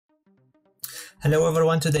Hello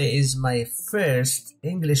everyone, today is my first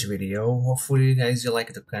English video. Hopefully you guys you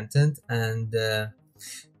like the content and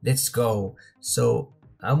let's go. So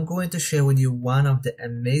I'm going to share with you one of the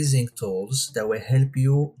amazing tools that will help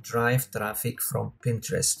you drive traffic from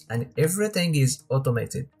Pinterest, and everything is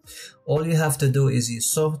automated. All you have to do is you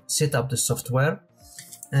set up the software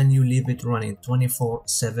and you leave it running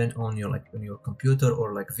 24/7 on your computer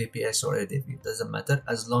or like VPS or ADV. It doesn't matter.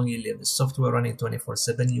 As long as you leave the software running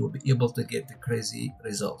 24/7, you will be able to get the crazy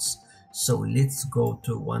results. So let's go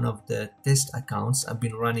to one of the test accounts I've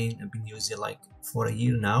been using like for a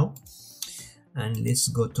year now, and let's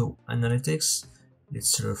go to analytics.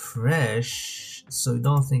 Let's refresh so you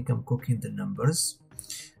don't think I'm cooking the numbers,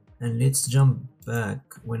 and let's jump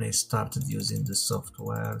back when I started using the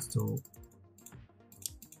software to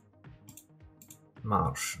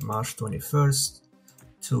March 21st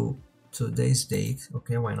to today's date.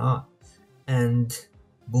 Okay, why not? And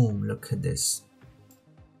boom, look at this,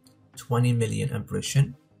 20 million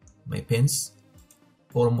impression, my pins,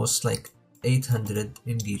 almost like 800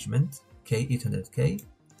 engagement, 800k,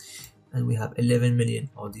 and we have 11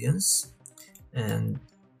 million audience and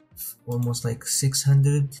almost like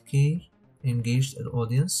 600k engaged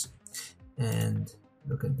audience. And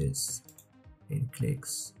look at this in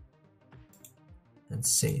clicks and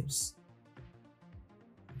saves.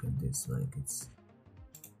 Look at this, like it's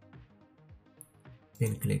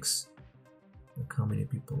pin clicks. Look how many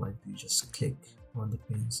people like you just click on the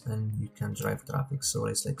pins and you can drive traffic. So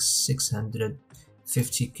it's like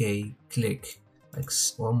 650k click, like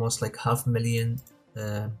almost like half million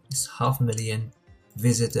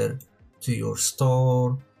visitor to your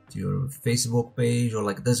store, to your Facebook page, or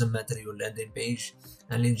like doesn't matter, your landing page.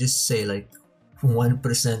 And let's just say like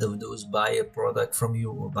 1% of those buy a product from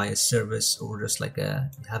you or buy a service, or just like you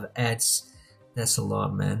have ads. That's a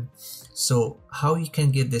lot, man. So how you can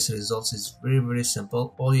get these results is very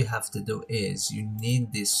simple. All you have to do is you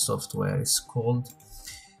need this software. It's called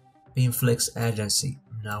Pinflux Agency.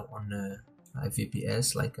 Now on a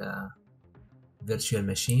VPS, like a virtual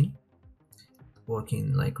machine,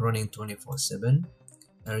 working like running 24/7.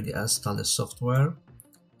 I already installed the software,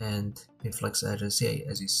 and Pinflux Agency,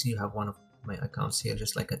 as you see, you have one of my accounts here,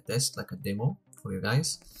 just like a test, like a demo for you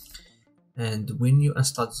guys. And when you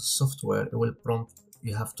install the software, it will prompt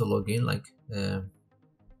you have to log in, like you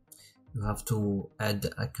have to add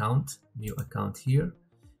the account, new account here.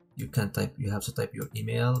 You have to type your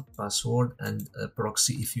email, password, and a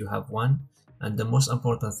proxy if you have one. And the most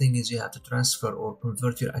important thing is you have to transfer or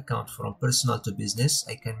convert your account from personal to business.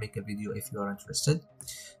 I can make a video if you are interested.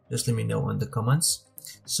 Just let me know in the comments.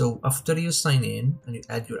 So after you sign in and you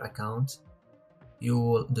add your account,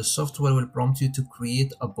 the software will prompt you to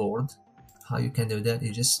create a board. How you can do that,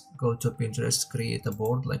 you just go to Pinterest, create a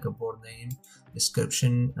board, like a board name,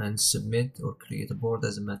 description, and submit, or create a board,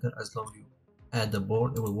 doesn't matter. As long as you add the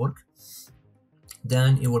board, it will work.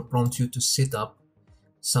 Then it will prompt you to set up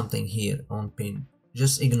something here on pin.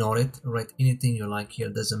 Just ignore it, write anything you like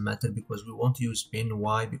here, doesn't matter, because we won't use pin.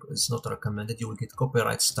 Why? Because it's not recommended. You will get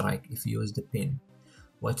copyright strike if you use the pin.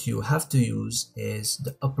 What you have to use is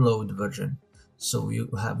the upload version. So we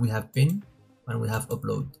have pin and we have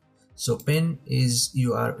upload. So pin is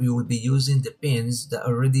you will be using the pins that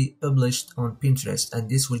are already published on Pinterest, and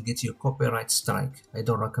this will get you copyright strike. I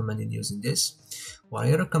don't recommend using this. What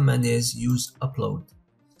I recommend is use upload.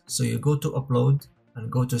 So you go to upload and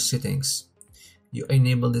go to settings. You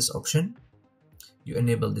enable this option. You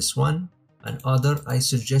enable this one, and other. I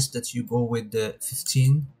suggest that you go with the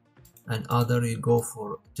 15, and other you go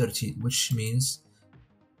for 30, which means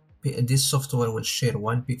this software will share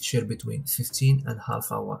one picture between 15 and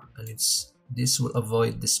half hour, and this will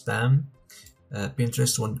avoid the spam.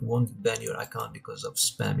 Pinterest won't ban your account because of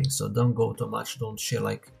spamming, so don't go too much. Don't share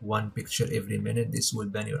like one picture every minute. This will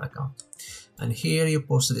ban your account. And here you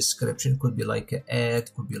post a description, could be like an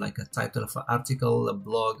ad, could be like a title of an article, a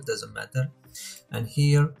blog, doesn't matter. And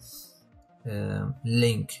here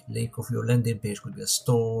link of your landing page, could be a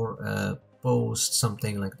store, post,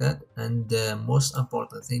 something like that. And the most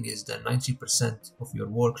important thing is that 90% of your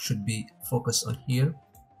work should be focused on here,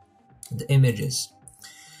 the images.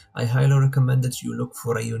 I highly recommend that you look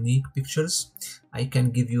for a unique pictures. I can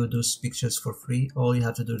give you those pictures for free. All you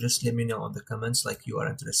have to do, just let me know in the comments like you are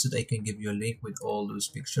interested. I can give you a link with all those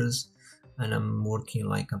pictures, and I'm working,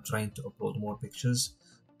 like I'm trying to upload more pictures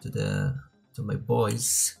to my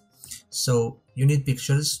boys. So you need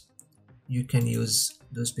pictures. You can use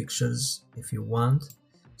those pictures if you want.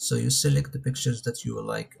 So you select the pictures that you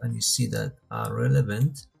like and you see that are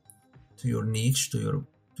relevant to your niche, to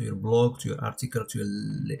your blog, to your article, to your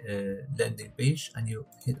landing page, and you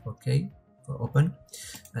hit OK. open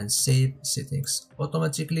and save settings.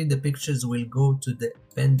 Automatically the pictures will go to the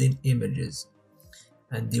pending images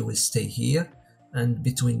and they will stay here, and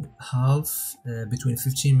between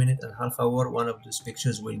 15 minutes and half hour one of those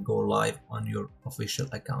pictures will go live on your official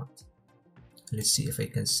account. Let's see if I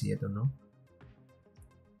can see it or no.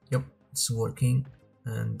 Yep, it's working,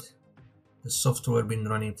 and the software been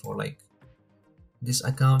running for like this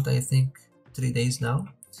account I think 3 days now,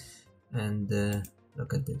 and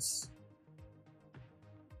look at this.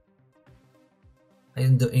 I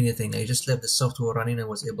didn't do anything, I just left the software running and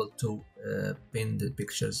was able to pin the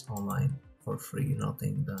pictures online for free,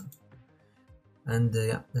 nothing done. And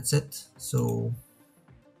yeah, that's it. So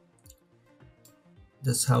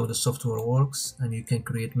that's how the software works, and you can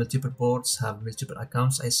create multiple boards, have multiple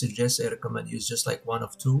accounts. I recommend use just like one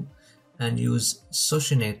of two, and use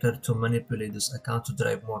Socinator to manipulate this account to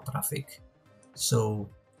drive more traffic. So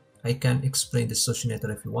I can explain the Socinator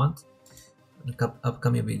if you want in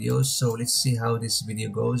upcoming videos. So let's see how this video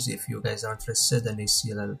goes. If you guys are interested and they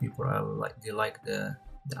see a lot of people are like the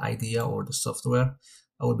idea or the software,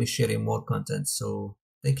 I will be sharing more content. So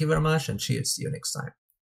thank you very much, and cheers, see you next time.